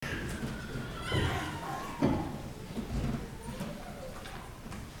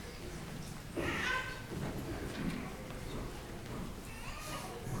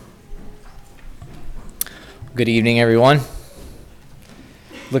Good evening, everyone.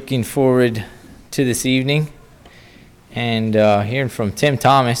 Looking forward to this evening and hearing from Tim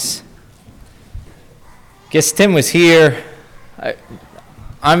Thomas. Guess Tim was here.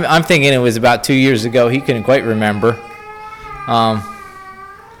 I'm thinking it was about 2 years ago. He couldn't quite remember, but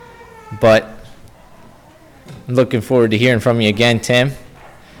I'm looking forward to hearing from you again, Tim,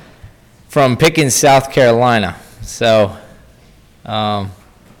 from Pickens, South Carolina. So.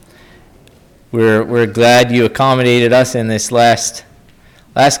 We're glad you accommodated us in this last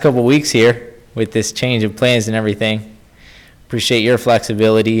couple weeks here with this change of plans and everything. Appreciate your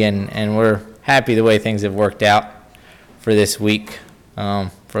flexibility, and we're happy the way things have worked out for this week. For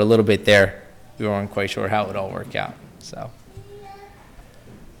a little bit there, we weren't quite sure how it would all work out. So,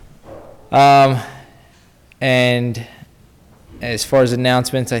 and as far as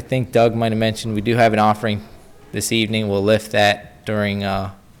announcements, I think Doug might have mentioned we do have an offering this evening. We'll lift that during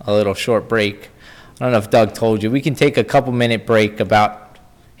a little short break. I don't know if Doug told you. We can take a couple-minute break about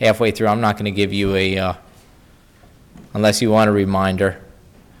halfway through. I'm not going to give you unless you want a reminder,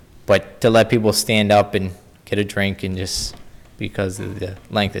 but to let people stand up and get a drink and just because of the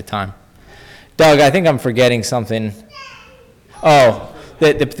length of time. Doug, I think I'm forgetting something. Oh,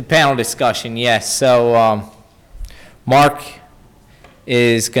 the panel discussion, yes. So Mark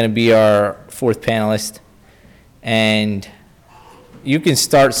is going to be our fourth panelist, and you can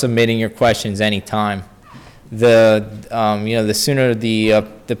start submitting your questions anytime. The sooner the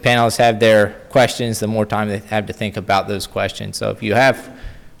panelists have their questions, the more time they have to think about those questions. So if you have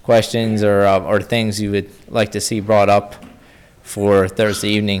questions or things you would like to see brought up for Thursday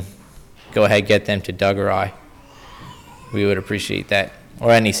evening, go ahead, get them to Doug or I. We would appreciate that. Or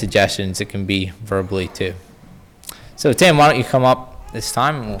any suggestions, it can be verbally too. So Tim, why don't you come up this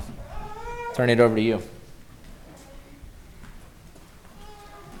time and we'll turn it over to you.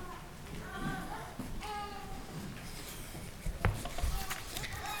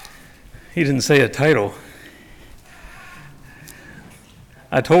 He didn't say a title.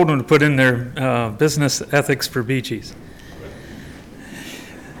 I told him to put in there business ethics for Beachies.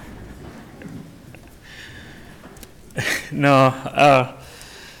 No,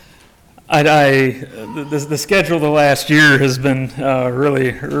 the schedule the last year has been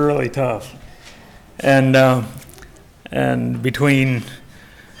really tough, and between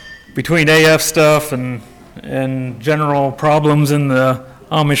AF stuff and general problems in the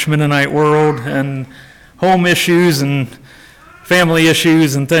Amish Mennonite world and home issues and family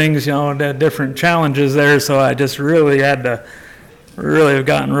issues and things, different challenges there. So I just really had to have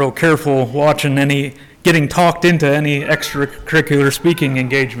gotten real careful watching getting talked into any extracurricular speaking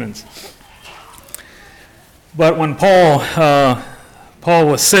engagements. But when Paul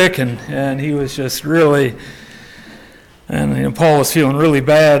was sick and he was just really, and Paul was feeling really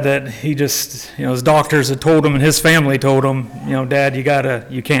bad that he just, his doctors had told him and his family told him, Dad, you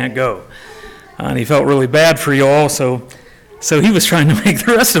can't go. And he felt really bad for you all, so he was trying to make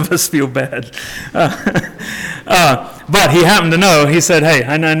the rest of us feel bad. But he happened to know, he said, hey,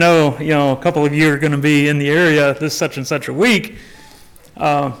 and I know, a couple of you are going to be in the area this such and such a week.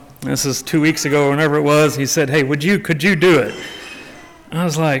 This is 2 weeks ago or whenever it was. He said, hey, could you do it? I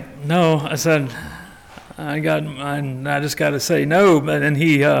was like, no. I said, I just got to say no. But and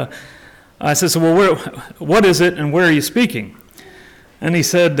I said, so well, what is it and where are you speaking? And he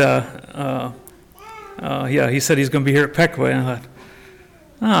said, he said he's going to be here at Peckaway. And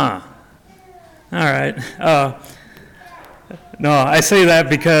I thought, all right. No, I say that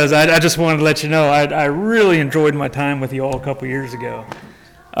because I just wanted to let you know I really enjoyed my time with you all a couple years ago.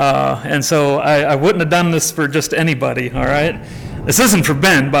 And so I wouldn't have done this for just anybody, all right? This isn't for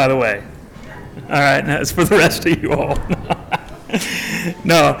Ben, by the way. All right, it's for the rest of you all.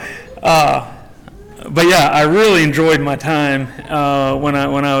 No, but yeah, I really enjoyed my time when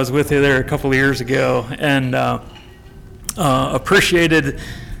I was with you there a couple of years ago, and appreciated.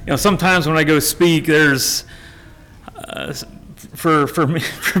 Sometimes when I go speak, there's for me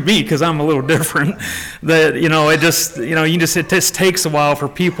because I'm a little different. That it just takes a while for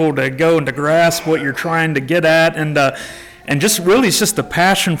people to go and to grasp what you're trying to get at, and just really it's just the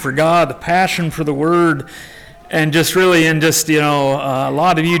passion for God, the passion for the Word, and just really, a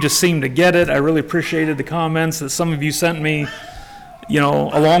lot of you just seem to get it. I really appreciated the comments that some of you sent me,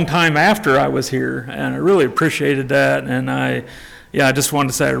 a long time after I was here, and I really appreciated that. And I just wanted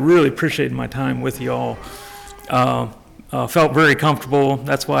to say I really appreciated my time with you all. Felt very comfortable.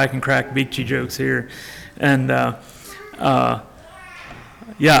 That's why I can crack Beachy jokes here. And I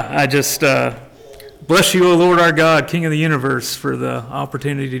just bless you, O Lord our God, King of the universe, for the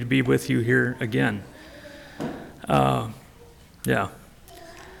opportunity to be with you here again. On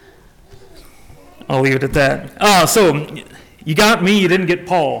I'll leave it at that. So you got me, you didn't get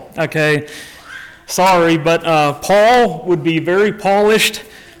Paul, okay? Sorry, but Paul would be very polished.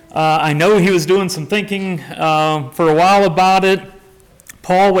 I know he was doing some thinking for a while about it.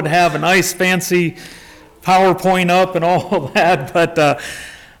 Paul would have a nice fancy PowerPoint up and all that, but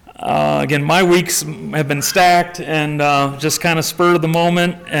again, my weeks have been stacked and just kind of spur of the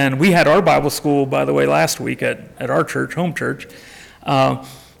moment. And we had our Bible school, by the way, last week at our church, home church.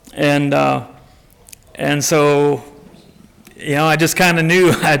 And so, I just kind of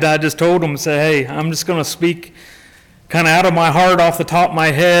knew. I just told him, say, hey, I'm just going to speak kind of out of my heart, off the top of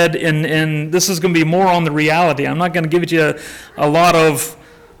my head, and this is going to be more on the reality. I'm not going to give you a lot of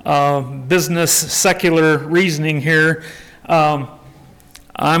business, secular reasoning here. I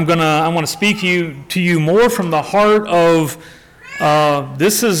want to speak to you more from the heart of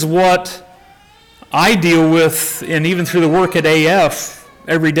this is what I deal with, and even through the work at AF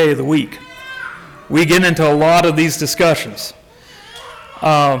every day of the week. We get into a lot of these discussions.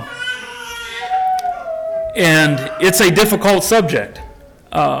 And it's a difficult subject.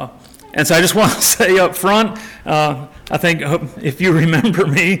 And so I just want to say up front, I think if you remember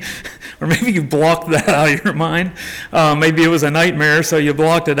me, or maybe you blocked that out of your mind. Maybe it was a nightmare, so you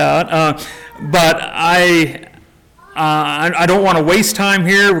blocked it out. But I don't want to waste time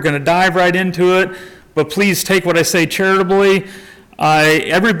here. We're going to dive right into it. But please take what I say charitably.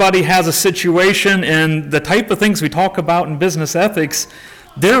 Everybody has a situation, and the type of things we talk about in business ethics,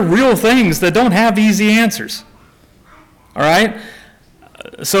 they're real things that don't have easy answers. All right?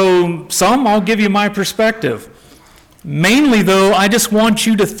 So I'll give you my perspective. Mainly, though, I just want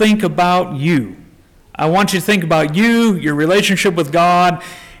you to think about you. I want you to think about you, your relationship with God,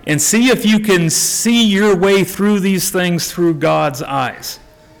 and see if you can see your way through these things through God's eyes.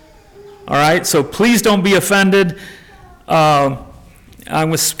 All right? So please don't be offended. I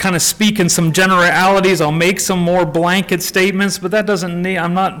was kind of speaking some generalities. I'll make some more blanket statements, but that doesn't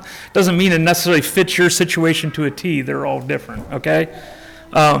mean it necessarily fits your situation to a T. They're all different, okay?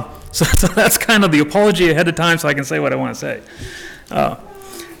 So that's kind of the apology ahead of time, so I can say what I want to say.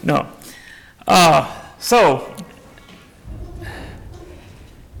 So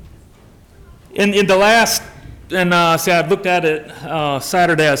in the last, and see, I've looked at it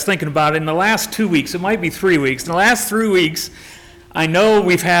Saturday. I was thinking about it. In the last 2 weeks, it might be 3 weeks. In the last 3 weeks, I know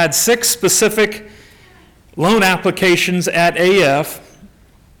we've had 6 specific loan applications at AF,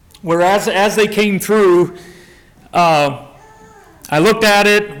 whereas as they came through, I looked at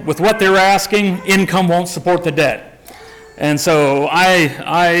it with what they were asking. Income won't support the debt. And so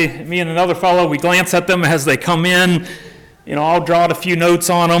me and another fellow, we glance at them as they come in. I'll jot a few notes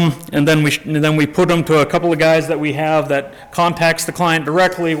on them, and then we put them to a couple of guys that we have that contacts the client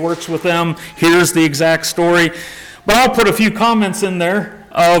directly, works with them. Here's the exact story. But I'll put a few comments in there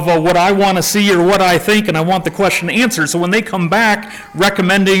of what I want to see or what I think, and I want the question answered. So when they come back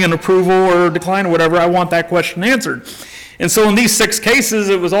recommending an approval or decline or whatever, I want that question answered. And so in these 6 cases,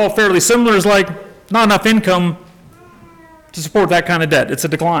 it was all fairly similar. It's like not enough income to support that kind of debt. It's a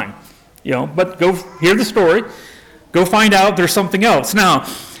decline. But go hear the story. Go find out there's something else. Now,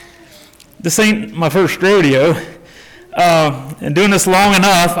 this ain't my first rodeo. And doing this long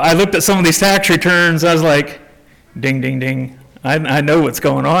enough, I looked at some of these tax returns. I was like, ding, ding, ding. I know what's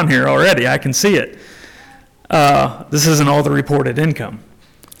going on here already. I can see it. This isn't all the reported income.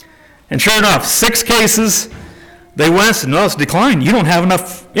 And sure enough, 6 cases, they went and said, no, it's declined. You don't have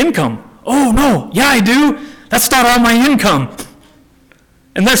enough income. Oh, no. Yeah, I do. That's not all my income.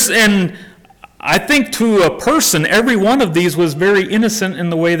 And I think to a person, every one of these was very innocent in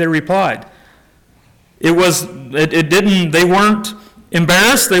the way they replied. They weren't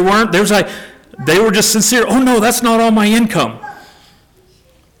embarrassed. They were just sincere. Oh, no, that's not all my income.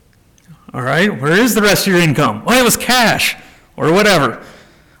 All right, where is the rest of your income? Well, it was cash or whatever.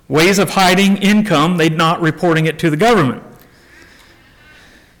 Ways of hiding income, they're not reporting it to the government.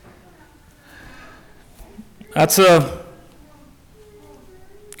 That's got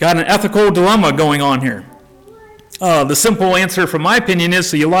an ethical dilemma going on here. The simple answer, from my opinion, is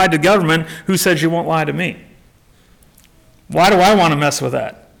so you lied to the government. Who says you won't lie to me? Why do I want to mess with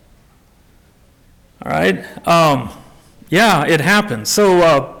that? All right. Yeah, it happens.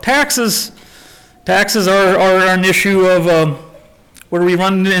 So taxes are an issue of where we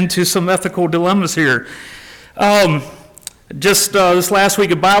run into some ethical dilemmas here. Just this last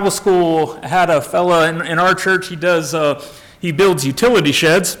week at Bible school, I had a fella in our church. He builds utility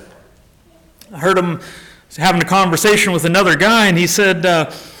sheds. I heard him having a conversation with another guy, and he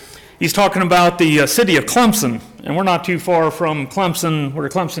said he's talking about the city of Clemson, and we're not too far from Clemson, where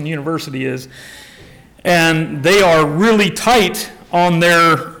Clemson University is. And they are really tight on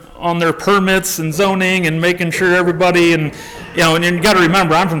their on their permits and zoning and making sure everybody, and you got to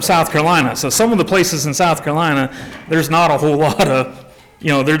remember, I'm from South Carolina, so some of the places in South Carolina, there's not a whole lot of,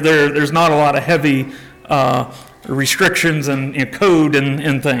 there's not a lot of heavy restrictions and code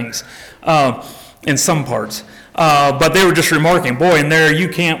and things in some parts. But they were just remarking, boy, in there you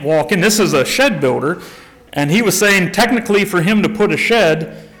can't walk in. This is a shed builder, and he was saying technically for him to put a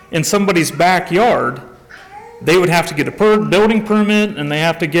shed in somebody's backyard, they would have to get a building permit, and they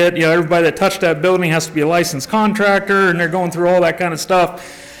have to get, everybody that touched that building has to be a licensed contractor, and they're going through all that kind of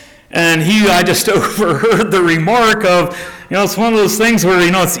stuff. And I just overheard the remark of, it's one of those things where,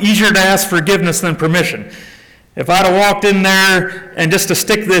 it's easier to ask forgiveness than permission. If I'd have walked in there and just to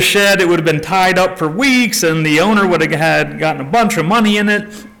stick this shed, it would have been tied up for weeks, and the owner would have gotten a bunch of money in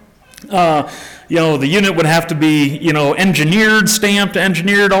it. The unit would have to be, engineered, stamped,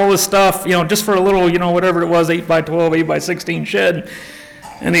 engineered, all this stuff, just for a little, whatever it was, 8 by 12, 8 by 16 shed.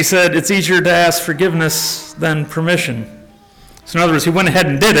 And he said, it's easier to ask forgiveness than permission. So in other words, he went ahead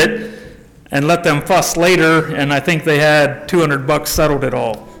and did it and let them fuss later, and I think they had $200 settled it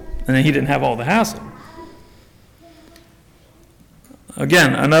all. And then he didn't have all the hassle.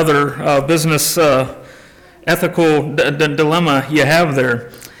 Again, another business ethical dilemma you have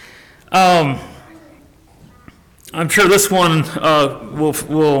there. I'm sure this one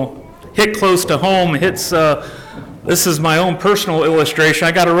will hit close to home. This is my own personal illustration.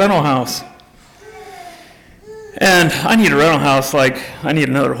 I got a rental house. And I need a rental house like I need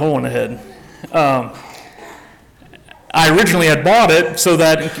another hole in the head. I originally had bought it so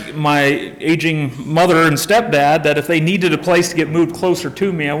that my aging mother and stepdad, that if they needed a place to get moved closer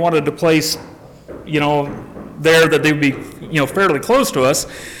to me, I wanted a place, there that they would be, fairly close to us.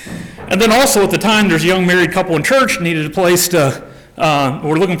 And then also at the time, there's a young married couple in church needed a place to,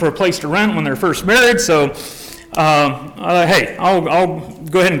 were looking for a place to rent when they're first married. So, hey, I'll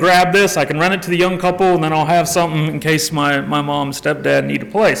go ahead and grab this. I can rent it to the young couple, and then I'll have something in case my mom and stepdad need a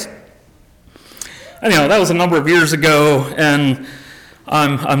place. Anyhow, that was a number of years ago, and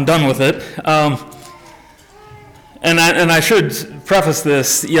I'm done with it. And I should preface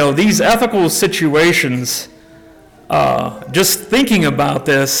this, these ethical situations, just thinking about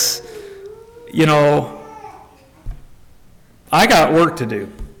this, I got work to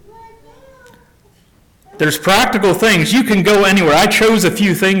do. There's practical things. You can go anywhere. I chose a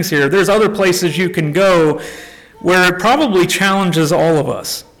few things here. There's other places you can go where it probably challenges all of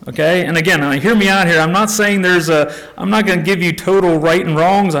us. Okay, and again, hear me out here. I'm not saying I'm not going to give you total right and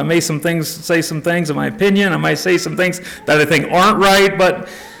wrongs. I may say some things in my opinion. I might say some things that I think aren't right, but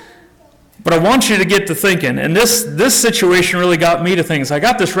I want you to get to thinking. And this situation really got me to things. I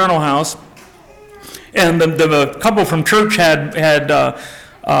got this rental house, and the couple from church had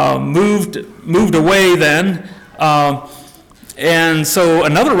moved away then. And so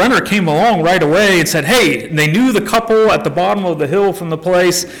another renter came along right away and said, hey, they knew the couple at the bottom of the hill from the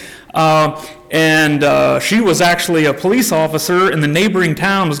place, and she was actually a police officer in the neighboring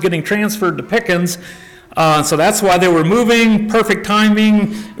town, was getting transferred to Pickens, so that's why they were moving. Perfect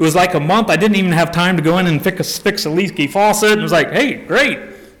timing. It was like a month. I didn't even have time to go in and fix a leaky faucet. It was like, hey, great,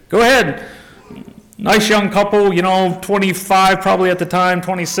 go ahead. Nice young couple, 25 probably at the time,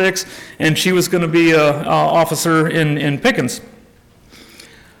 26, and she was going to be an officer in Pickens.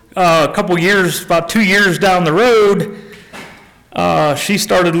 A couple years, about 2 years down the road, she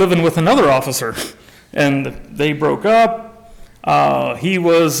started living with another officer, and they broke up. He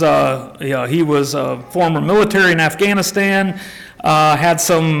was former military in Afghanistan,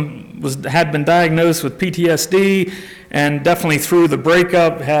 had been diagnosed with PTSD, and definitely through the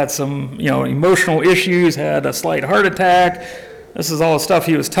breakup had some emotional issues, had a slight heart attack. This is all the stuff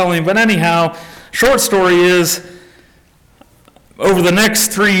he was telling me. But anyhow, short story is, over the next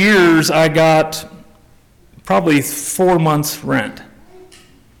 3 years, I got probably 4 months' rent.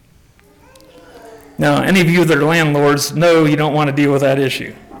 Now, any of you that are landlords know you don't want to deal with that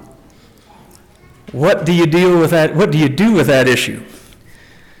issue. What do you deal with that? What do you do with that issue?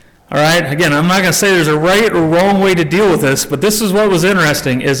 All right, again, I'm not going to say there's a right or wrong way to deal with this, but this is what was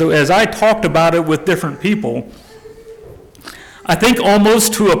interesting, is as I talked about it with different people, I think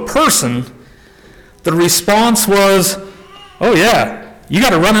almost to a person, the response was, oh yeah, you got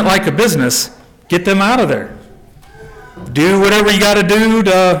to run it like a business, get them out of there. Do whatever you got to do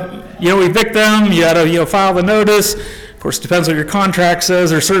to, evict them, you got to, file the notice. Of course, it depends what your contract says.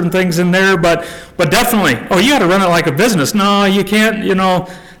 There's certain things in there, but definitely, oh, you got to run it like a business. No, you can't,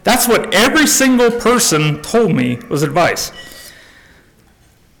 That's what every single person told me was advice.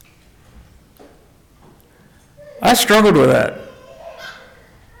 I struggled with that.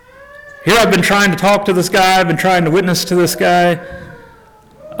 Here I've been trying to talk to this guy, I've been trying to witness to this guy.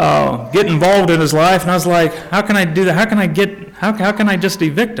 get involved in his life, and I was like, how can I do that? How can I just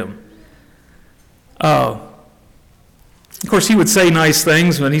evict him? Of course, he would say nice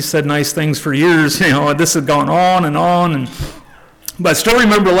things, but he said nice things for years. This had gone on and on, but I still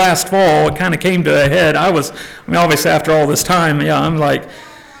remember last fall, it kind of came to a head. Obviously after all this time, I'm like,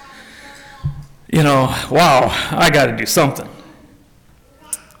 wow, I got to do something.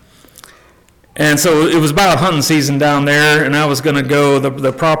 And so it was about hunting season down there, and I was going to go,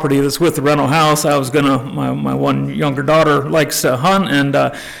 the property that's with the rental house, my one younger daughter likes to hunt, and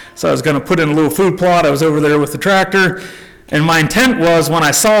so I was going to put in a little food plot. I was over there with the tractor, and my intent was when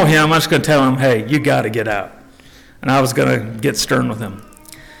I saw him, I was going to tell him, hey, you got to get out. And I was going to get stern with him.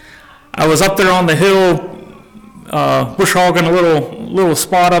 I was up there on the hill, bush hogging a little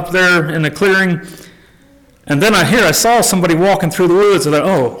spot up there in the clearing, and then I saw somebody walking through the woods, and I thought,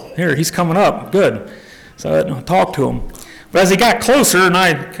 oh, here, he's coming up, good. So I talked to him. But as he got closer, and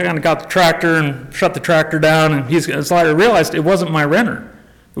I kind of got the tractor and shut the tractor down, and so I realized it wasn't my renter.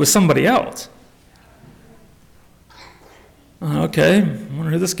 It was somebody else. Okay, I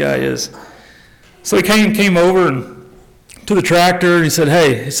wonder who this guy is. So he came over and to the tractor, and he said,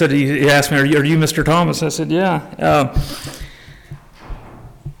 hey, he asked me, are you Mr. Thomas? I said, yeah.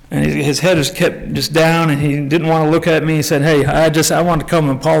 And his head was kept just down, and he didn't want to look at me. He said, hey, I want to come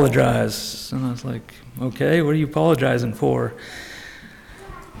and apologize. And I was like, okay, what are you apologizing for?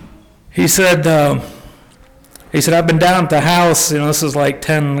 He said, I've been down at the house, this is like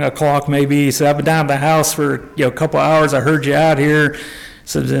 10 o'clock maybe. He said, I've been down at the house for a couple hours. I heard you out here.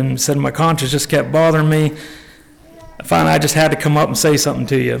 Said my conscience just kept bothering me. Finally, I just had to come up and say something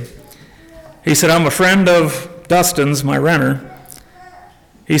to you. He said, I'm a friend of Dustin's, my renter.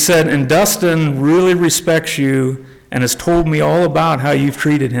 He said, and Dustin really respects you and has told me all about how you've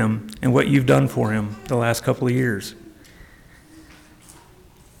treated him and what you've done for him the last couple of years.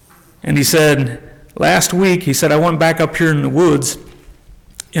 And he said, last week, I went back up here in the woods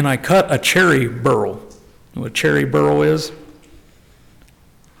and I cut a cherry burl. You know what a cherry burl is?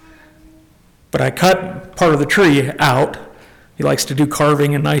 But I cut part of the tree out. He likes to do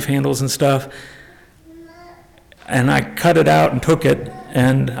carving and knife handles and stuff. And I cut it out and took it,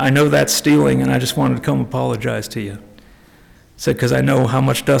 and I know that's stealing, and I just wanted to come apologize to you. Said, because I know how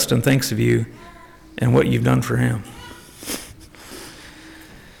much Dustin thinks of you and what you've done for him.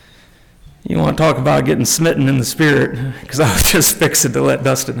 You want to talk about getting smitten in the spirit, because I was just fixing to let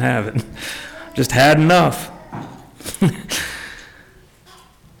Dustin have it. Just had enough.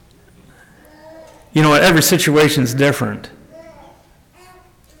 Every situation is different.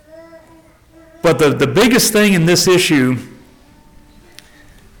 But the biggest thing in this issue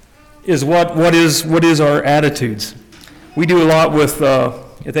is what is our attitudes. We do a lot with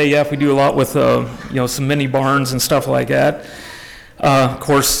at AF. We do a lot with some mini barns and stuff like that. Of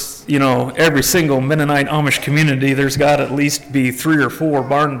course, every single Mennonite Amish community, there's got to at least be 3 or 4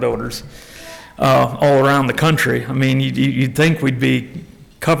 barn builders all around the country. I mean, you'd think we'd be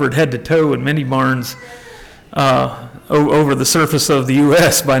covered head to toe in mini barns over the surface of the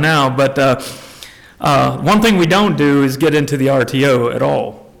U.S. by now, but one thing we don't do is get into the RTO at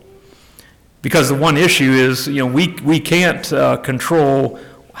all, because the one issue is we can't control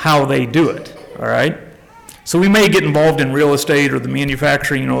how they do it. All right, so we may get involved in real estate or the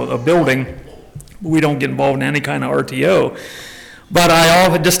manufacturing of building, but we don't get involved in any kind of RTO. But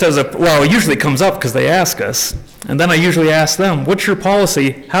it usually comes up because they ask us, and then I usually ask them, what's your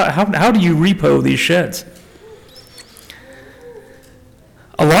policy? How do you repo these sheds?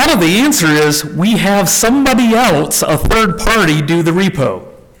 A lot of the answer is we have somebody else, a third party, do the repo.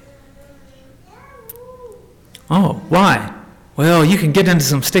 Oh, why? Well, you can get into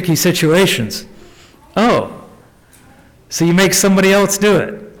some sticky situations. Oh, so you make somebody else do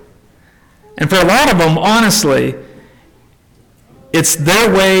it. And for a lot of them, honestly, it's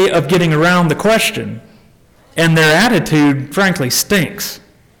their way of getting around the question, and their attitude, frankly, stinks.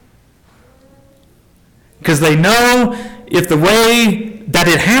 Because they know if the way that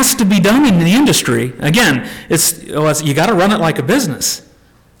it has to be done in the industry, again, you got to run it like a business.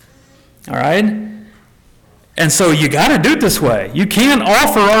 All right? And so you got to do it this way. You can't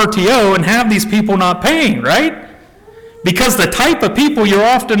offer RTO and have these people not paying, right? Because the type of people you're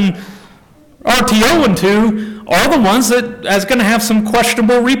often RTOing to are the ones that is going to have some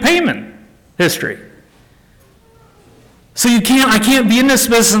questionable repayment history. So I can't be in this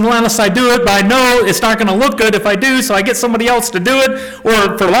business unless I do it, but I know it's not going to look good if I do, so I get somebody else to do it.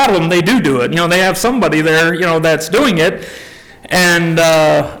 Or for a lot of them, they do it. They have somebody there, that's doing it. And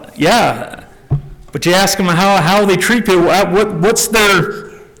but you ask them how they treat people, what's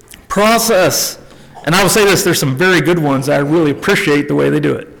their process And I will say this, there's some very good ones. I really appreciate the way they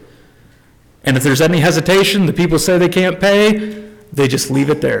do it. And if there's any hesitation, the people say they can't pay, they just leave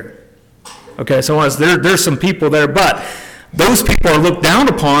it there. Okay, so there's some people there, but those people are looked down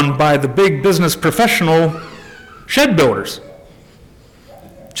upon by the big business professional shed builders.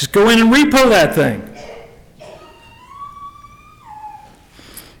 Just go in and repo that thing.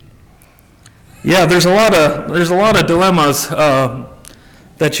 Yeah, there's a lot of dilemmas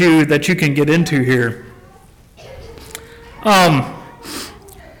that you can get into here.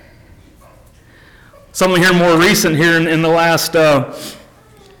 Something here more recent here in the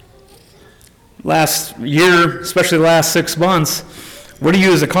last year, especially the last 6 months. What do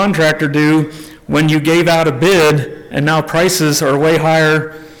you as a contractor do when you gave out a bid and now prices are way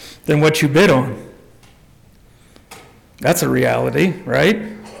higher than what you bid on? That's a reality, right?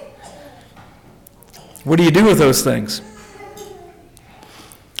 What do you do with those things?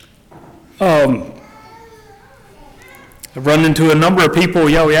 I've run into a number of people,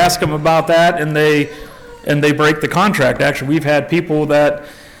 we ask them about that, and they break the contract. Actually, we've had people that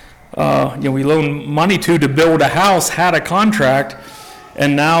we loan money to build a house, had a contract,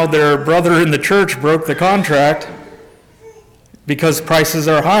 and now their brother in the church broke the contract because prices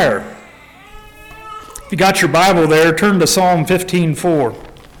are higher. If you got your Bible there, turn to Psalm 15:4.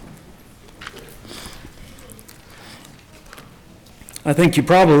 I think you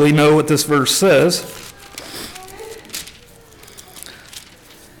probably know what this verse says.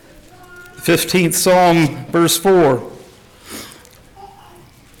 15th Psalm, verse 4.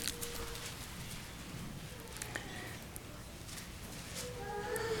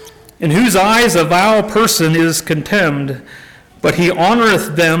 In whose eyes a vile person is contemned, but he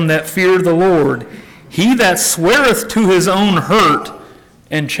honoreth them that fear the Lord. He that sweareth to his own hurt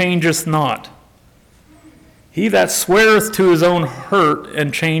and changeth not. He that sweareth to his own hurt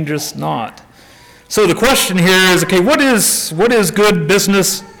and changeth not. So the question here is, okay, what is good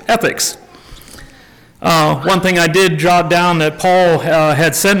business ethics? One thing I did jot down that Paul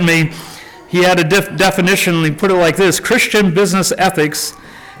had sent me, he had a definition, he put it like this: Christian business ethics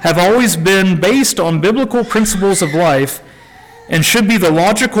have always been based on biblical principles of life and should be the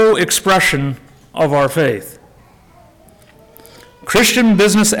logical expression of our faith. Christian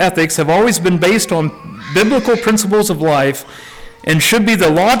business ethics have always been based on biblical principles of life and should be the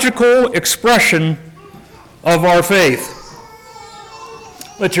logical expression of our faith.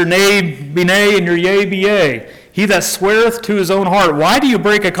 Let your nay be nay and your yea be yea. He that sweareth to his own heart. Why do you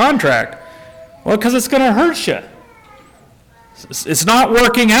break a contract? Well, because it's going to hurt you. It's not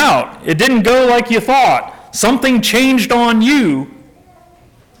working out. It didn't go like you thought. Something changed on you.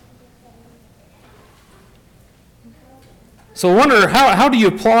 So I wonder, how do you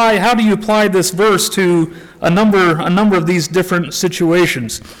apply this verse to a number of these different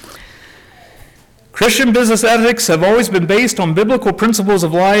situations? Christian business ethics have always been based on biblical principles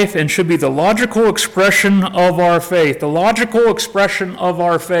of life and should be the logical expression of our faith. The logical expression of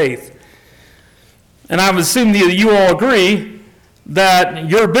our faith. And I would assume that you all agree that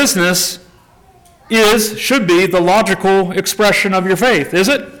your business should be the logical expression of your faith, is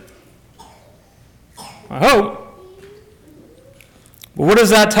it? I hope. But what does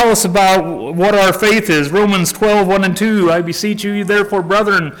that tell us about what our faith is? Romans 12:1-2, I beseech you, therefore,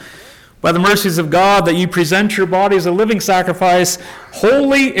 brethren, by the mercies of God, that you present your bodies a living sacrifice,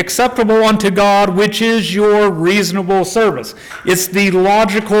 wholly acceptable unto God, which is your reasonable service. It's the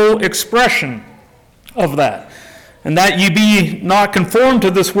logical expression of that. And that ye be not conformed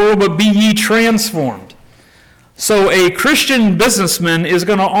to this world, but be ye transformed. So a Christian businessman is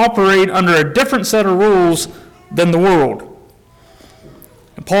going to operate under a different set of rules than the world.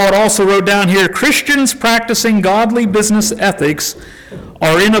 And Paul had also wrote down here, Christians practicing godly business ethics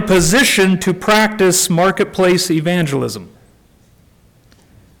are in a position to practice marketplace evangelism.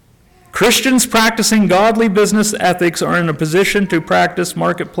 Christians practicing godly business ethics are in a position to practice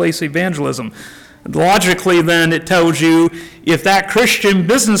marketplace evangelism. Logically, then, it tells you if that Christian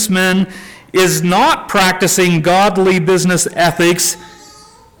businessman is not practicing godly business ethics,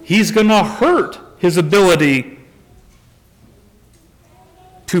 he's going to hurt his ability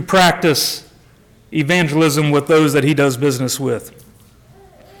to practice evangelism with those that he does business with.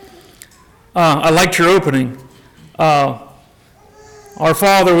 I liked your opening. Our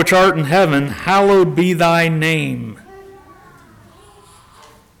Father which art in heaven, hallowed be thy name.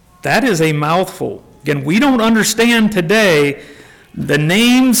 That is a mouthful. Again, we don't understand today the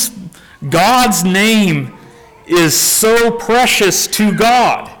names. God's name is so precious to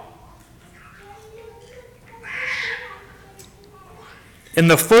God. And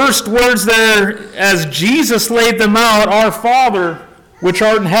the first words there, as Jesus laid them out, our Father which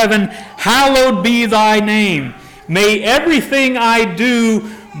art in heaven, hallowed be thy name. May everything I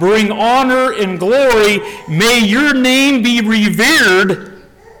do bring honor and glory. May your name be revered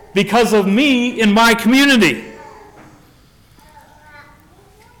because of me in my community.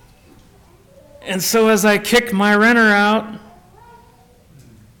 And so as I kick my renter out,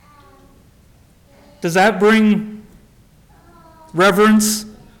 does that bring reverence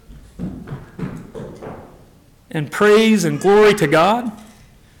and praise and glory to God?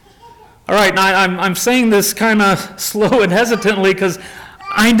 All right, now I'm saying this kind of slow and hesitantly because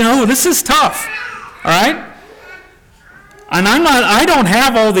I know this is tough. All right? And I don't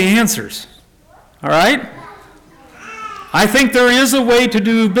have all the answers. All right? I think there is a way to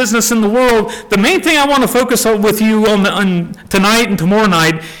do business in the world. The main thing I want to focus on with you on tonight and tomorrow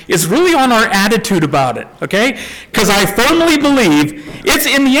night is really on our attitude about it, okay? Because I firmly believe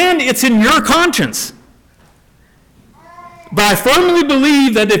in the end, it's in your conscience. But I firmly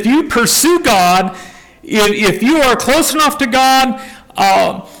believe that if you pursue God, if you are close enough to God,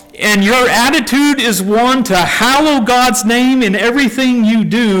 and your attitude is one to hallow God's name in everything you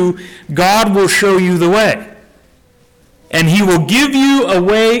do, God will show you the way. And he will give you a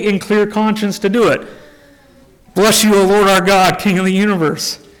way in clear conscience to do it. Bless you, O Lord our God, King of the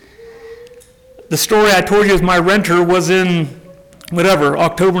universe. The story I told you of my renter was in,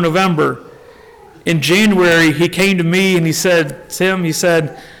 October, November. In January, he came to me and he said, Tim,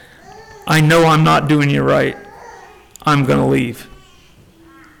 I know I'm not doing you right. I'm going to leave.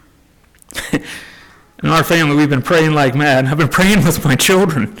 In our family, we've been praying like mad. I've been praying with my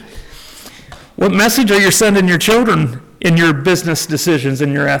children. What message are you sending your children in your business decisions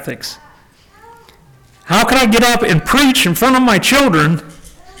and your ethics? How can I get up and preach in front of my children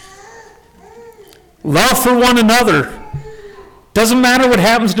love for one another? Doesn't matter what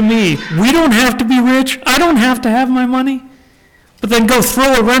happens to me. We don't have to be rich. I don't have to have my money. But then go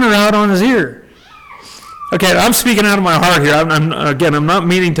throw a renter out on his ear. Okay, I'm speaking out of my heart here. I'm not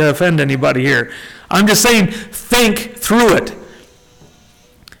meaning to offend anybody here. I'm just saying, think through it.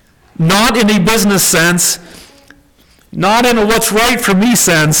 Not in a business sense, not in a what's right for me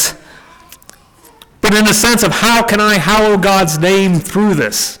sense, but in a sense of how can I hallow God's name through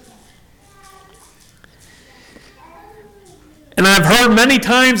this. And I've heard many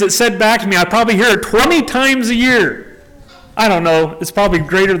times it said back to me, I probably hear it 20 times a year. I don't know, it's probably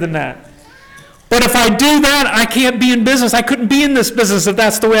greater than that. But if I do that, I can't be in business. I couldn't be in this business if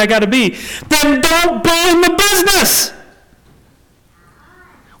that's the way I got to be. Then don't be in the business.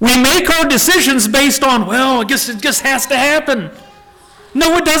 We make our decisions based on, I guess it just has to happen.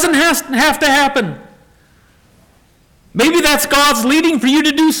 No, it doesn't have to happen. Maybe that's God's leading for you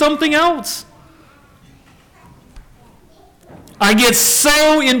to do something else. I get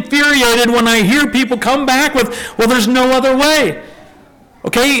so infuriated when I hear people come back with, there's no other way.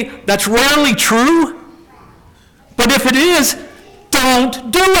 Okay, that's rarely true. But if it is,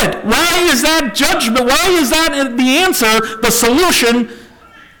 don't do it. Why is that judgment? Why is that the answer, the solution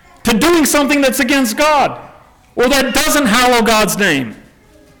to doing something that's against God or that doesn't hallow God's name?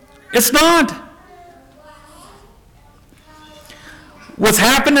 It's not. What's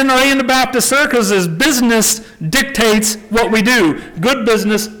happened in our Anabaptist circles is business dictates what we do. Good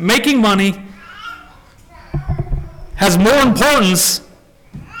business, making money, has more importance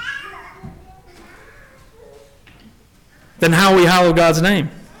than how we hallow God's name.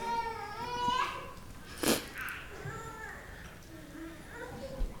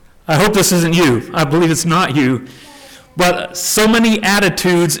 I hope this isn't you. I believe it's not you. But so many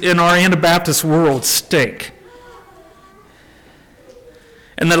attitudes in our Anabaptist world stink.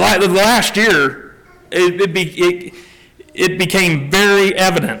 And the last year, it became very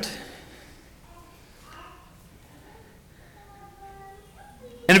evident.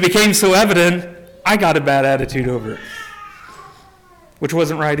 And it became so evident, I got a bad attitude over it, which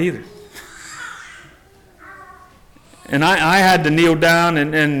wasn't right either. And I had to kneel down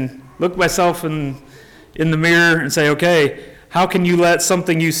and look myself in the mirror and say, okay, how can you let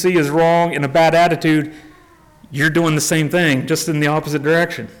something you see as wrong and a bad attitude, you're doing the same thing, just in the opposite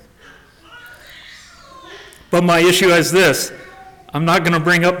direction. But my issue is this. I'm not going to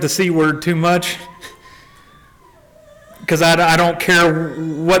bring up the C word too much because I don't care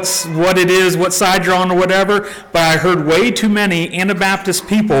what it is, what side you're on or whatever, but I heard way too many Anabaptist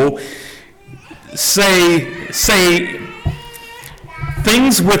people say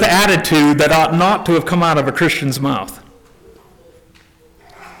things with attitude that ought not to have come out of a Christian's mouth.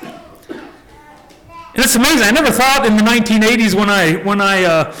 And it's amazing. I never thought in the 1980s when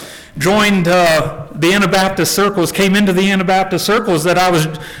I joined the Anabaptist circles, came into the Anabaptist circles, that I was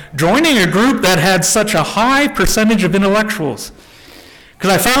joining a group that had such a high percentage of intellectuals.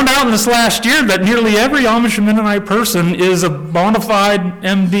 Because I found out in this last year that nearly every Amish and Mennonite person is a bona fide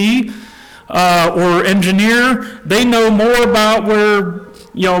MD or engineer. They know more about where,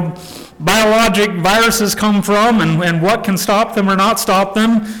 biologic viruses come from and what can stop them or not stop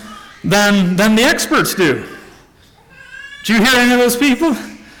them than the experts do. Did you hear any of those people?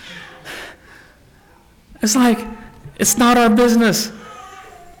 It's like, it's not our business.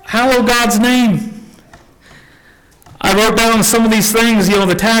 Hallow God's name. I wrote down some of these things,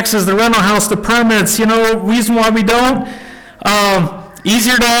 the taxes, the rental house, the permits, reason why we don't.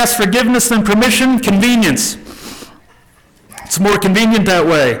 Easier to ask forgiveness than permission, convenience. It's more convenient that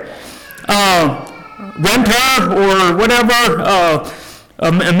way. Renter or whatever,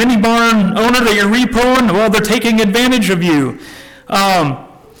 a mini barn owner that you're repoing, well, they're taking advantage of you.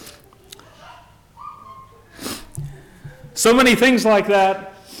 So many things like that.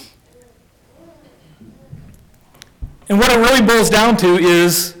 And what it really boils down to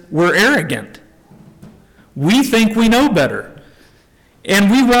is we're arrogant. We think we know better. And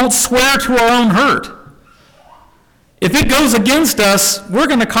we won't swear to our own hurt. If it goes against us, we're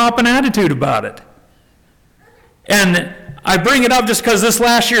going to cop an attitude about it. And I bring it up just because this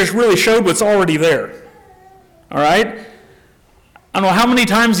last year has really showed what's already there. All right? I don't know how many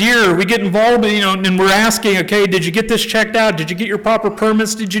times a year we get involved, and we're asking, okay, did you get this checked out? Did you get your proper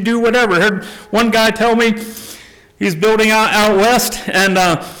permits? Did you do whatever? I heard one guy tell me he's building out west, and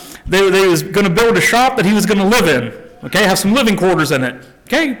they was going to build a shop that he was going to live in. Okay, have some living quarters in it.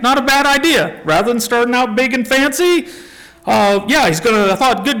 Okay, not a bad idea. Rather than starting out big and fancy, he's going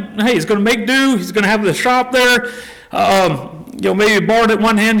to make do. He's going to have the shop there. Maybe a barn at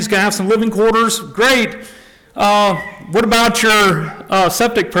one hand. He's going to have some living quarters. Great. What about your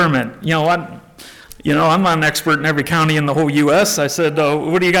septic permit? I'm not an expert in every county in the whole U.S. I said,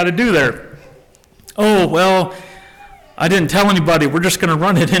 what do you got to do there? Oh, well, I didn't tell anybody. We're just going to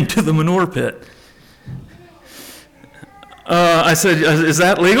run it into the manure pit. I said, is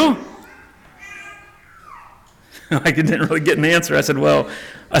that legal? I didn't really get an answer. I said,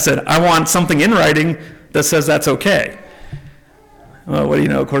 I want something in writing that says that's okay. Well, what do you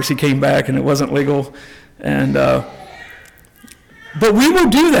know? Of course, he came back and it wasn't legal. And but we will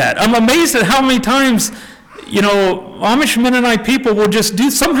do that. I'm amazed at how many times, Amish Mennonite people will just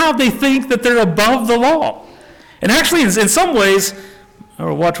somehow they think that they're above the law. And actually, in some ways,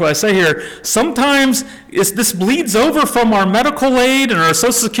 or watch what I say here, sometimes this bleeds over from our medical aid and our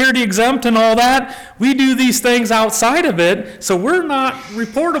Social Security exempt and all that. We do these things outside of it, so we're not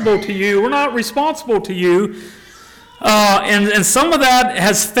reportable to you. We're not responsible to you. And some of that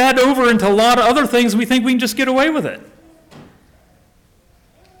has fed over into a lot of other things. We think we can just get away with it.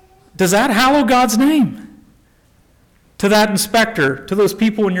 Does that hallow God's name? To that inspector, to those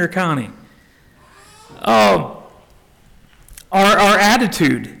people in your county? Our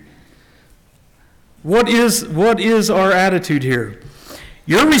attitude. What is our attitude here?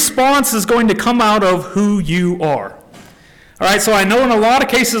 Your response is going to come out of who you are. All right, so I know in a lot of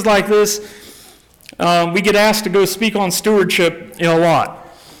cases like this, we get asked to go speak on stewardship a lot.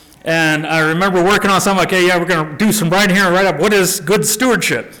 And I remember working on something like, we're going to do some writing here and write up what is good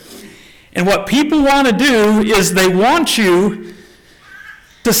stewardship. And what people want to do is they want you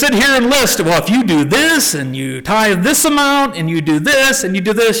to sit here and list, well, if you do this and you tithe this amount and you do this and you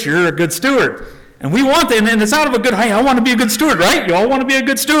do this, you're a good steward. And we want that, and it's out of a good, hey, I want to be a good steward, right? You all want to be a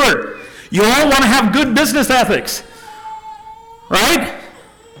good steward. You all want to have good business ethics, right?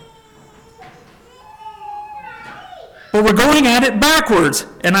 But we're going at it backwards.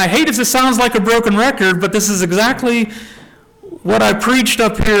 And I hate if this sounds like a broken record, but this is exactly what I preached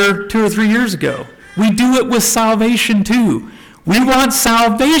up here 2 or 3 years ago. We do it with salvation too. We want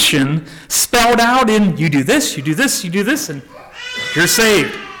salvation spelled out in you do this, you do this, you do this, and you're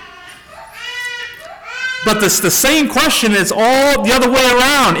saved. But the same question is all the other way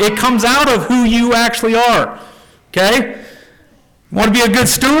around. It comes out of who you actually are. Okay? Want to be a good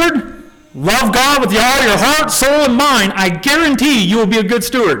steward? Love God with all your heart, soul, and mind. I guarantee you will be a good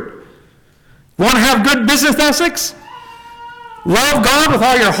steward. Want to have good business ethics? Love God with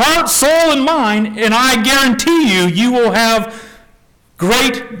all your heart, soul, and mind, and I guarantee you, you will have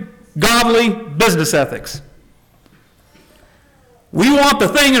great, godly business ethics. We want the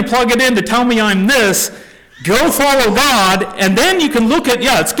thing and plug it in to tell me I'm this. Go follow God, and then you can look at,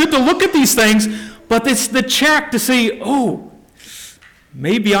 it's good to look at these things, but it's the check to see,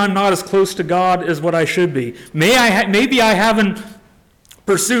 maybe I'm not as close to God as what I should be. Maybe I haven't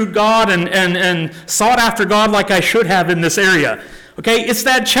pursued God and sought after God like I should have in this area. Okay, it's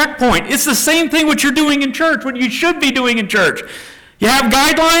that checkpoint. It's the same thing what you're doing in church, what you should be doing in church. You have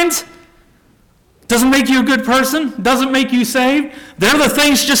guidelines? Doesn't make you a good person. Doesn't make you saved. They're the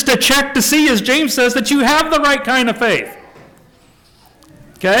things just to check to see, as James says, that you have the right kind of faith.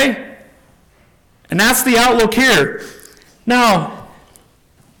 Okay? And that's the outlook here. Now,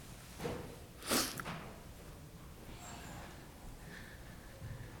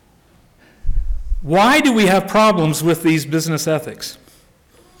 why do we have problems with these business ethics?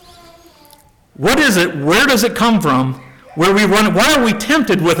 What is it? Where does it come from? Where we run it? Why are we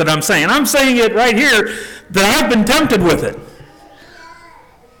tempted with it? I'm saying it right here that I've been tempted with it.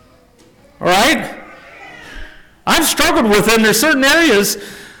 All right? I've struggled with it, and there's certain areas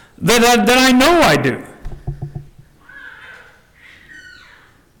that I know I do.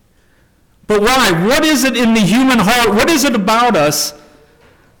 But why? What is it in the human heart? What is it about us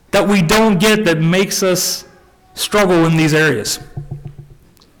that we don't get that makes us struggle in these areas?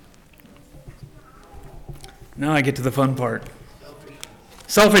 Now I get to the fun part.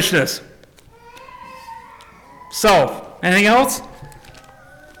 Selfishness. Self. Anything else?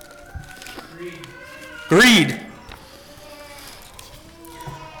 Greed.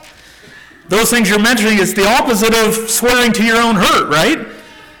 Those things you're mentioning is the opposite of swearing to your own hurt, right?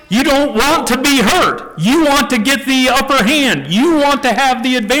 You don't want to be hurt. You want to get the upper hand. You want to have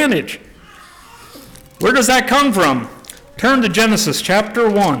the advantage. Where does that come from? Turn to Genesis chapter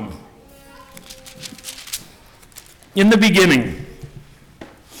 1. In the beginning.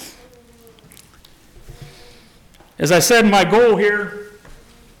 As I said, my goal here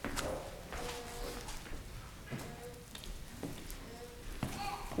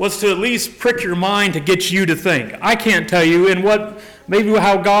was to at least prick your mind to get you to think. I can't tell you, and maybe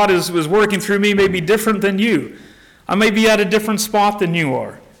how God was working through me may be different than you. I may be at a different spot than you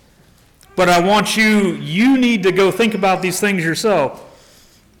are. But I want you need to go think about these things yourself.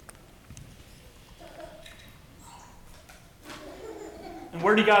 And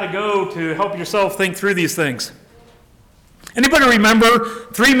where do you got to go to help yourself think through these things? Anybody remember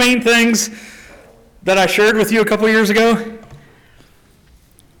 3 main things that I shared with you a couple years ago?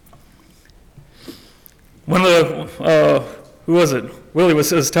 One of the, who was it? Willie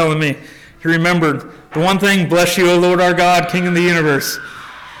was telling me. He remembered the one thing, bless you, O Lord our God, King of the universe.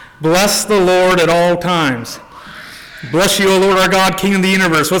 Bless the Lord at all times. Bless you, O Lord our God, King of the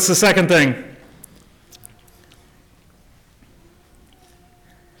universe. What's the second thing?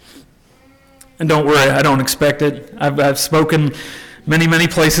 And don't worry, I don't expect it. I've spoken many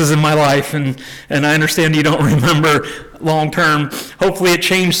places in my life, and I understand you don't remember long term. Hopefully it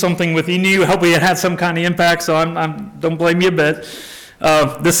changed something within you. Hopefully it had some kind of impact, so don't blame me a bit.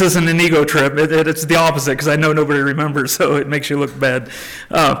 This isn't an ego trip. It's the opposite, because I know nobody remembers, so it makes you look bad.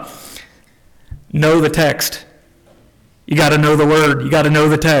 Know the text. You got to know the word. You got to know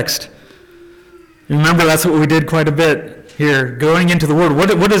the text. Remember, that's what we did quite a bit here, going into the word.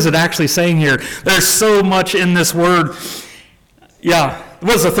 What is it actually saying here? There's so much in this word. Yeah,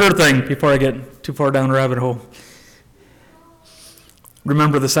 what's the third thing before I get too far down the rabbit hole?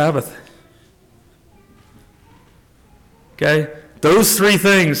 Remember the Sabbath. Okay? Those 3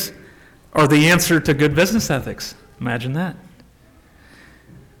 things are the answer to good business ethics. Imagine that.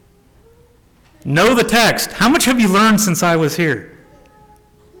 Know the text. How much have you learned since I was here?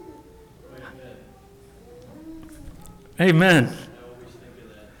 Amen.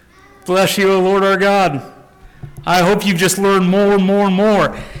 Bless you, O Lord our God. I hope you've just learned more and more and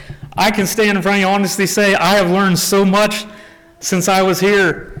more. I can stand in front of you and honestly say, I have learned so much since I was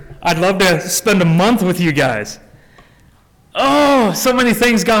here. I'd love to spend a month with you guys. Oh, so many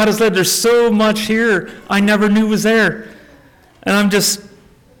things God has led. There's so much here I never knew was there. And I'm just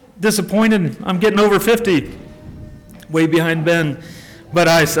disappointed. I'm getting over 50. Way behind Ben. But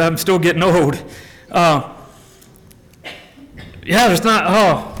I'm still getting old. Yeah, there's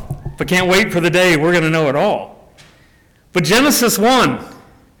not, but can't wait for the day we're going to know it all. But Genesis 1,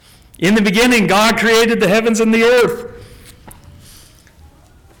 in the beginning, God created the heavens and the earth.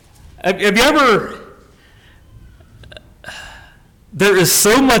 Have you ever, there is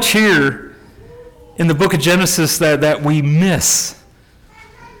so much here in the book of Genesis that we miss.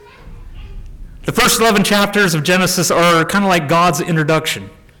 The first 11 chapters of Genesis are kind of like God's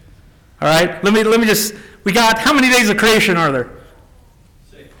introduction. All right, let me just, we got, how many days of creation are there?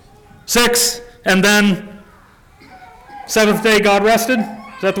 6. And then 7th day God rested?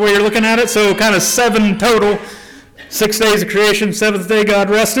 Is that the way you're looking at it? So kind of 7 total. 6 days of creation, 7th day God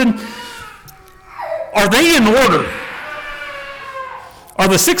rested. Are they in order? Are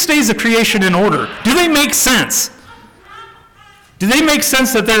the 6 days of creation in order? Do they make sense? Do they make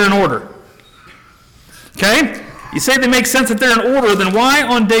sense that they're in order? Okay? You say they make sense that they're in order, then why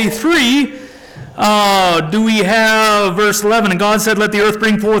on day 3 Do we have verse 11? And God said, let the earth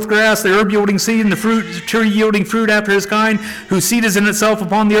bring forth grass, the herb yielding seed, and the tree yielding fruit after his kind, whose seed is in itself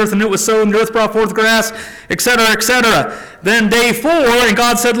upon the earth, and it was so, and the earth brought forth grass, etc., etc. Then day 4, and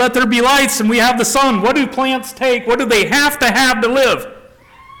God said, let there be lights, and we have the sun. What do plants take? What do they have to live?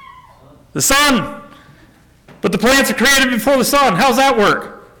 The sun. But the plants are created before the sun. How's that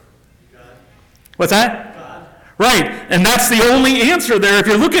work? What's that? Right, and that's the only answer there. If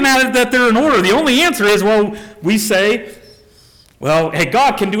you're looking at it that they're in order, the only answer is, well, we say, well, hey,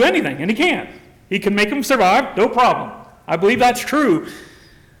 God can do anything, and he can. He can make them survive, no problem. I believe that's true.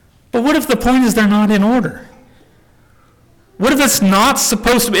 But what if the point is they're not in order? What if it's not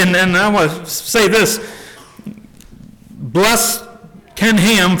supposed to be, and I want to say this, bless Ken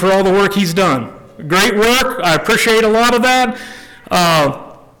Ham for all the work he's done. Great work, I appreciate a lot of that.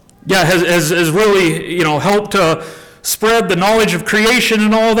 Has really, helped to spread the knowledge of creation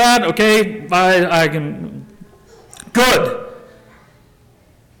and all that. Okay, I can, good.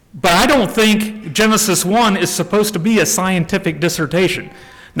 But I don't think Genesis 1 is supposed to be a scientific dissertation.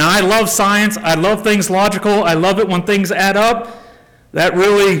 Now, I love science. I love things logical. I love it when things add up. That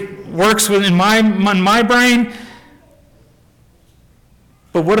really works in my brain.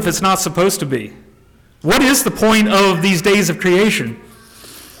 But what if it's not supposed to be? What is the point of these days of creation?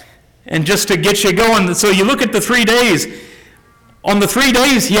 And just to get you going, so you look at the 3 days. On the 3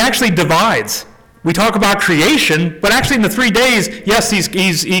 days, he actually divides. We talk about creation, but actually in the 3 days, yes,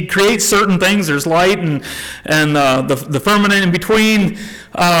 he creates certain things. There's light and the firmament in between,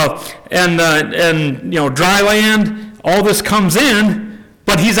 and dry land. All this comes in,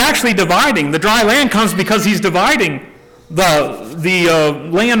 but he's actually dividing. The dry land comes because he's dividing the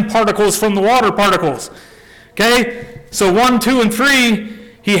land particles from the water particles. Okay, so 1, 2, and 3.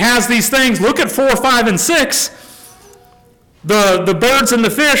 He has these things. Look at 4, 5, and 6. The birds and the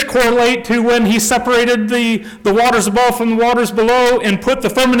fish correlate to when he separated the waters above from the waters below and put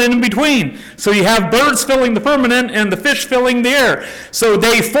the firmament in between. So you have birds filling the firmament and the fish filling the air. So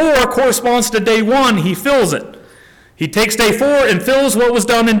day 4 corresponds to day 1. He fills it. He takes day 4 and fills what was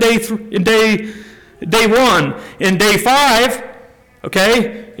done in day 1. In day 5,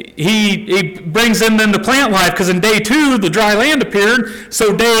 okay, he brings in then the plant life, because in day 2 the dry land appeared.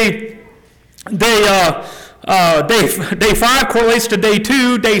 So day 5 correlates to day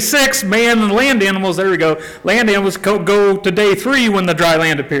 2. Day 6, man and land animals. There we go. Land animals go to day 3 when the dry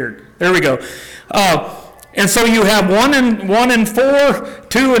land appeared. There we go. And so you have 1 and 4,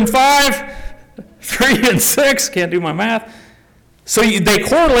 2 and 5, 3 and 6. Can't do my math. So they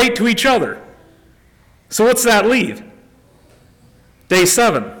correlate to each other. So what's that leave? Day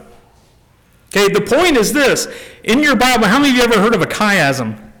 7. Okay, the point is this. In your Bible, how many of you ever heard of a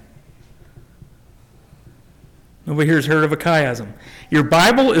chiasm? Nobody here's heard of a chiasm. Your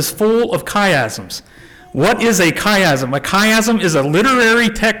Bible is full of chiasms. What is a chiasm? A chiasm is a literary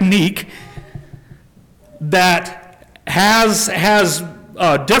technique that has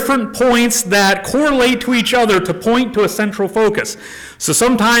different points that correlate to each other to point to a central focus. So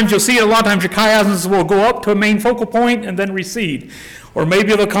sometimes you'll see it, a lot of times your chiasms will go up to a main focal point and then recede. Or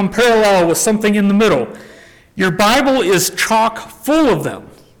maybe it'll come parallel with something in the middle. Your Bible is chock full of them.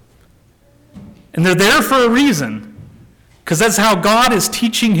 And they're there for a reason, because that's how God is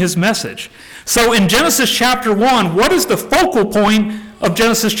teaching his message. So in Genesis chapter 1, what is the focal point of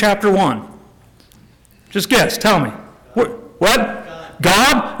Genesis chapter 1? Just guess, tell me. What?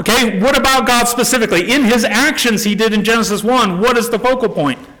 God? Okay, what about God specifically? In his actions he did in Genesis 1, what is the focal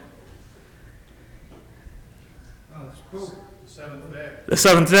point? The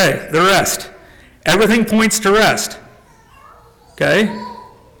seventh day, the rest. Everything points to rest. Okay?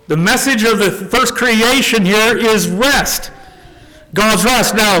 The message of the first creation here is rest. God's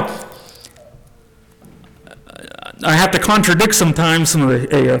rest. Now, I have to contradict sometimes some of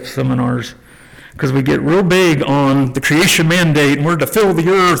the AF seminars, because we get real big on the creation mandate, and we're to fill the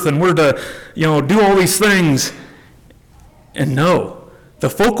earth, and we're to, do all these things. And no, the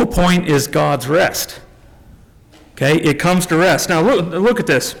focal point is God's rest. Okay, it comes to rest. Now look at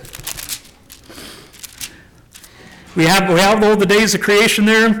this. We have all the days of creation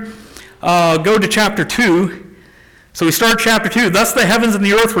there. Go to chapter 2. So we start chapter 2. Thus the heavens and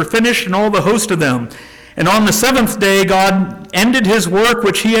the earth were finished, and all the host of them. And on the 7th day God ended his work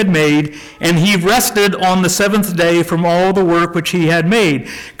which he had made, and he rested on the 7th day from all the work which he had made.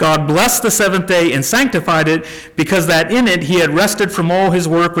 God blessed the 7th day and sanctified it, because that in it he had rested from all his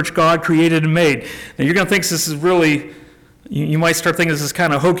work which God created and made. Now you're going to think this is really, you might start thinking this is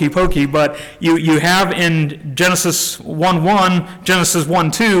kind of hokey pokey, but you have in Genesis 1:1, Genesis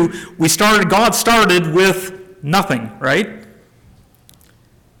 1:2, God started with nothing, right?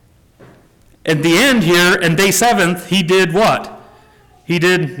 At the end here, in day 7th, he did what? He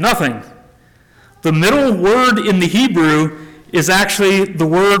did nothing. The middle word in the Hebrew is actually the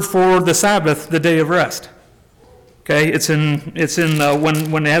word for the Sabbath, the day of rest. Okay, it's in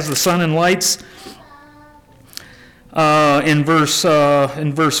when it has the sun and lights in verse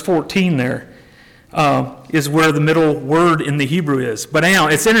 14 there is where the middle word in the Hebrew is. But anyhow,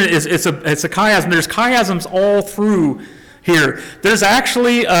 it's a chiasm. There's chiasms all through here. There's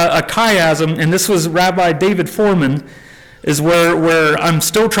actually a chiasm, and this was Rabbi David Foreman, is where I'm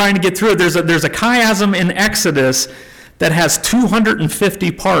still trying to get through it. There's a chiasm in Exodus that has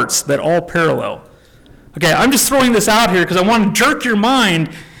 250 parts that all parallel. Okay, I'm just throwing this out here because I want to jerk your mind.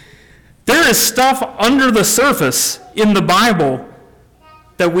 There is stuff under the surface in the Bible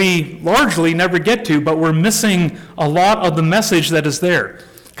that we largely never get to, but we're missing a lot of the message that is there.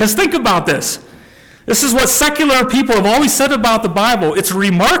 Because think about this. This is what secular people have always said about the Bible. It's a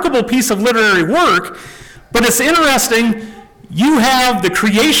remarkable piece of literary work, but it's interesting. You have the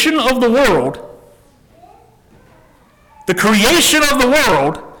creation of the world. The creation of the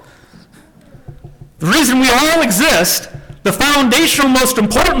world. The reason we all exist, the foundational, most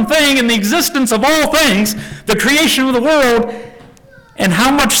important thing in the existence of all things, the creation of the world, and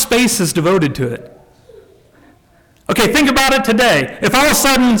how much space is devoted to it. Okay, think about it today. If all of a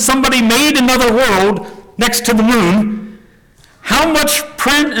sudden somebody made another world next to the moon, how much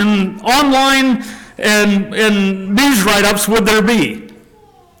print and online and news write-ups would there be?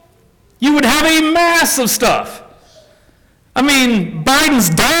 You would have a mass of stuff. I mean, Biden's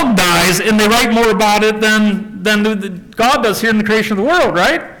dog dies and they write more about it than God does here in the creation of the world,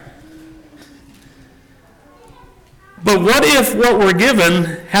 right? But what if what we're given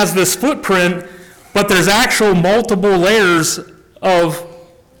has this footprint, but there's actual multiple layers of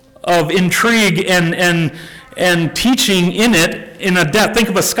intrigue and teaching in it in a depth? Think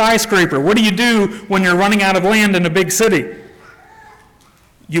of a skyscraper. What do you do when you're running out of land in a big city?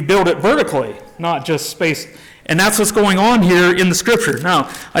 You build it vertically, not just space. And that's what's going on here in the Scripture. Now,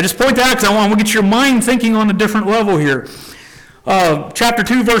 I just point that out because I want to get your mind thinking on a different level here. Chapter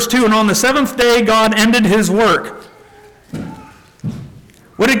 2, verse 2, and on the 7th day God ended his work.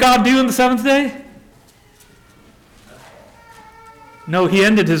 What did God do on the 7th day? No, he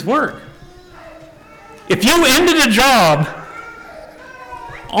ended his work. If you ended a job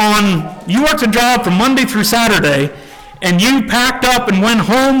you worked a job from Monday through Saturday, and you packed up and went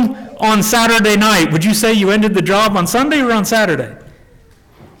home on Saturday night, would you say you ended the job on Sunday or on Saturday?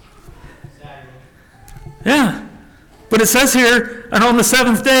 Saturday. Yeah. But it says here, and on the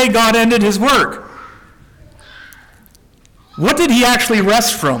 7th day, God ended his work. What did he actually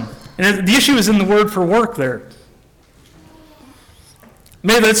rest from? And the issue is in the word for work there.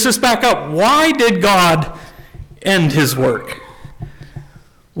 Maybe let's just back up. Why did God end his work?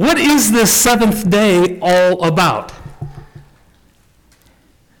 What is this 7th day all about?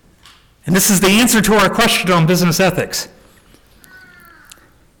 And this is the answer to our question on business ethics.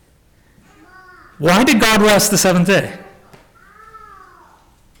 Why did God rest the 7th day?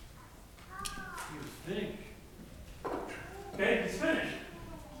 He was finished. Okay, he's finished.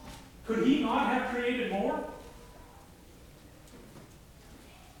 Could he not have created more?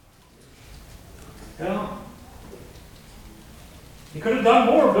 No. He could have done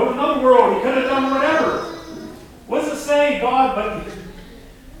more, built another world, he could have done whatever. What does it say, God? But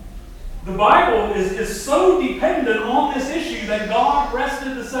the Bible is so dependent on this issue that God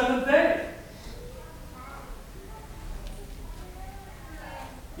rested the 7th day.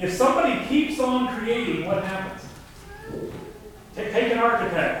 If somebody keeps on creating, what happens? Take an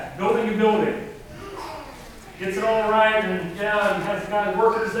architect, building a building, gets it all right, and has guys,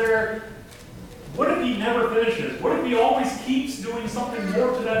 workers there. What if he never finishes? What if he always keeps doing something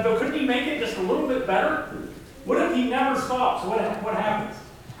more to that building? Couldn't he make it just a little bit better? What if he never stops? What happens?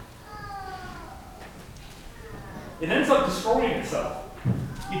 It ends up destroying itself.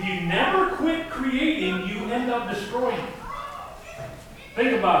 If you never quit creating, you end up destroying it.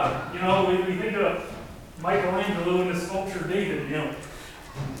 Think about it. You know, we think of Michelangelo and his sculpture David. You know,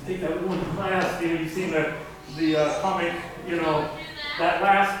 I think that one class. You've seen the comic. You know, that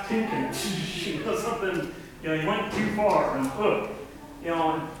last Tintin. You know, something. You know, you went too far, and you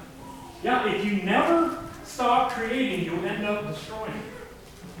know, yeah. If you never stop creating, you'll end up destroying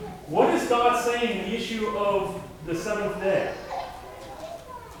it. What is God saying in the issue of the 7th day?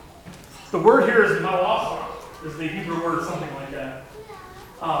 The word here is malachah, is the Hebrew word, something like that.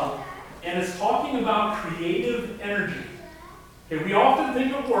 And it's talking about creative energy. Okay, we often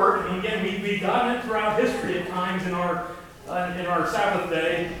think of work, and again, we've done it throughout history at times in our Sabbath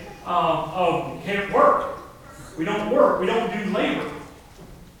day, we can't work. We don't work. We don't do labor.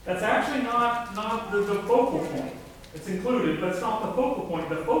 That's actually not the focal point. It's included, but it's not the focal point.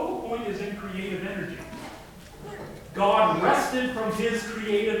 The focal point is in creative energy. God rested from his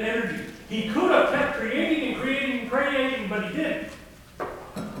creative energy. He could have kept creating and creating and creating, but he didn't.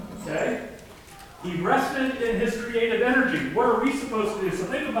 Okay? He rested in his creative energy. What are we supposed to do? So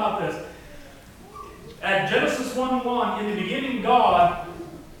think about this. At Genesis 1:1, in the beginning, God,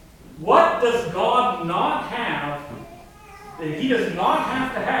 what does God not have that he does not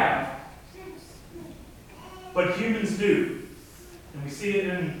have to have, but humans do? And we see it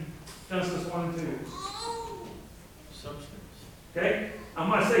in Genesis 1 and 2. Substance. Okay? I'm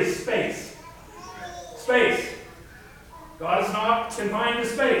going to say space. Space. God is not confined to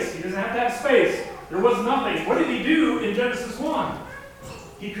space. He doesn't have to have space. There was nothing. What did he do in Genesis 1?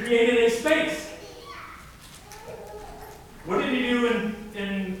 He created a space. What did he do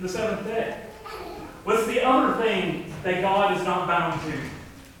in the seventh day? What's the other thing that God is not bound to?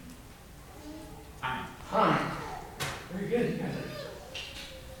 Time. Very good.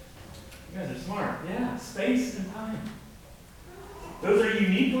 You guys are smart. Yeah, space and time. Those are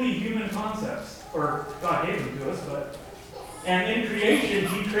uniquely human concepts. Or God gave them to us, and in creation,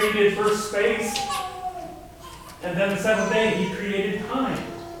 he created first space, and then the seventh day, he created time.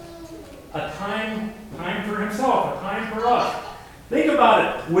 A time for himself, a time for us. Think about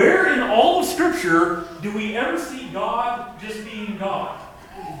it. Where in all of Scripture do we ever see God just being God?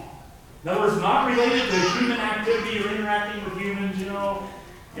 In other words, not related to human activity or interacting with humans,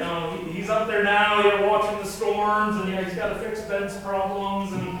 he's up there now, watching the storms, and he's got to fix Ben's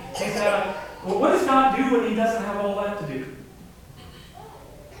problems, and he's got to... Well, what does God do when he doesn't have all that to do?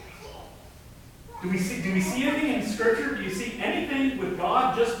 Do we see anything in Scripture? Do you see anything with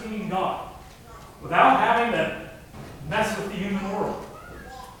God just being God? Without having to mess with the human world?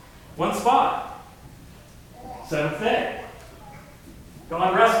 One spot. Seventh day.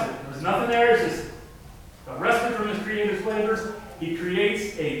 God rested. There was nothing there. It's just God rested from his creative flavors. He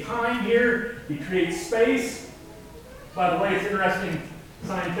creates a time here. He creates space. By the way, it's interesting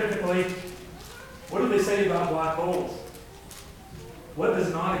scientifically. What do they say about black holes? What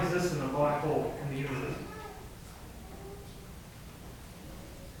does not exist in a black hole in the universe?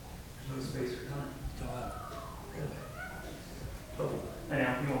 There's no space or time.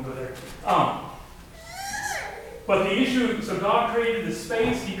 Anyhow, we won't go there. But the issue, so God created the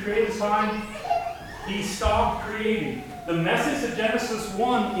space, he created time, he stopped creating. The message of Genesis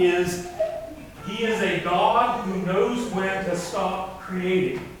 1 is, he is a God who knows when to stop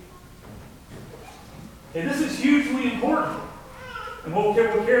creating. And this is hugely important. And we'll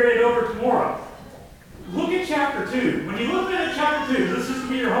carry it over tomorrow. Look at chapter 2. When you look at chapter 2, this is going to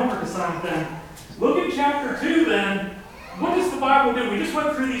be your homework assignment then. Look at chapter 2 then. What does the Bible do? We just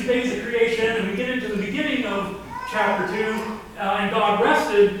went through these days of creation and we get into the beginning of chapter 2 and God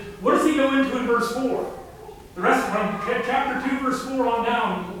rested. What does he go into in verse 4? The rest from chapter 2 verse 4 on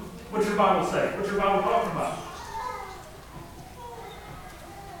down, what's your Bible say? What's your Bible talking about?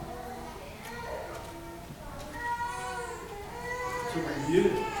 It's a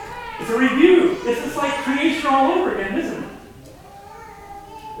review. It's a review. It's just like creation all over again, isn't it?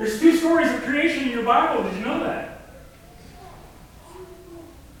 There's 2 stories of creation in your Bible. Did you know that?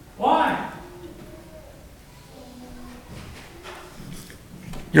 Why?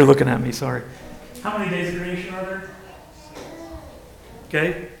 You're looking at me, sorry. How many days of creation are there?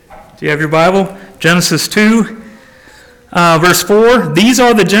 Okay. Do you have your Bible? Genesis 2, verse 4. These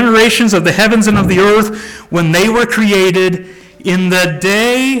are the generations of the heavens and of the earth when they were created in the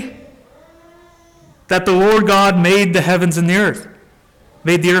day that the Lord God made the heavens and the earth.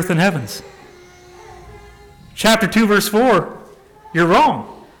 Made the earth and heavens. Chapter 2, verse 4. You're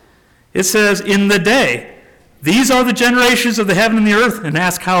wrong. It says, in the day. These are the generations of the heaven and the earth. And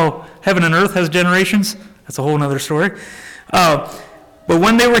ask how heaven and earth has generations. That's a whole other story. But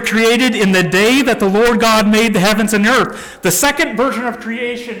when they were created in the day that the Lord God made the heavens and the earth. The second version of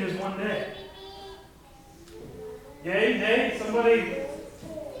creation is one day. Yay, nay? Somebody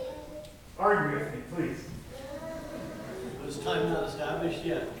argue with me, please. Was time not established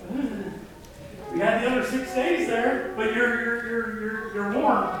yet? We had the other 6 days there, but you're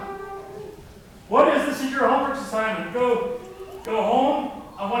warned. What is this? Is your homework assignment? Go home.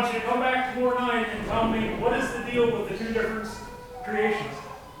 I want you to come back tomorrow night and tell me what is the deal with the 2 different creations.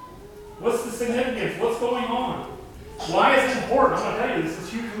 What's the significance? What's going on? Why is it important? I'm going to tell you, this is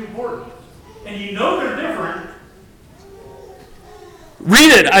hugely important. And you know they're different.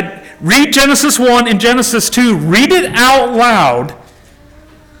 Read it. Read Genesis 1 and Genesis 2. Read it out loud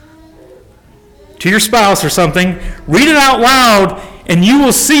to your spouse or something. Read it out loud and you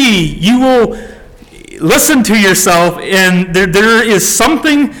will see, listen to yourself, and there is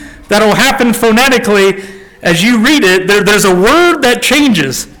something that will happen phonetically as you read it. There's a word that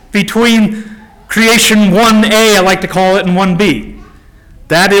changes between creation 1A, I like to call it, and 1B.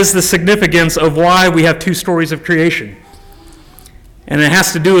 That is the significance of why we have two stories of creation. And it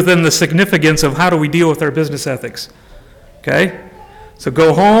has to do with then the significance of how do we deal with our business ethics. Okay? So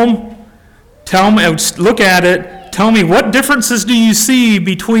go home, tell me, look at it, tell me what differences do you see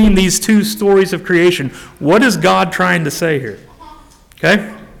between these two stories of creation? What is God trying to say here?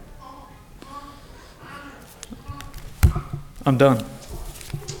 Okay? I'm done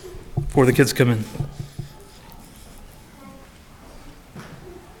before the kids come in.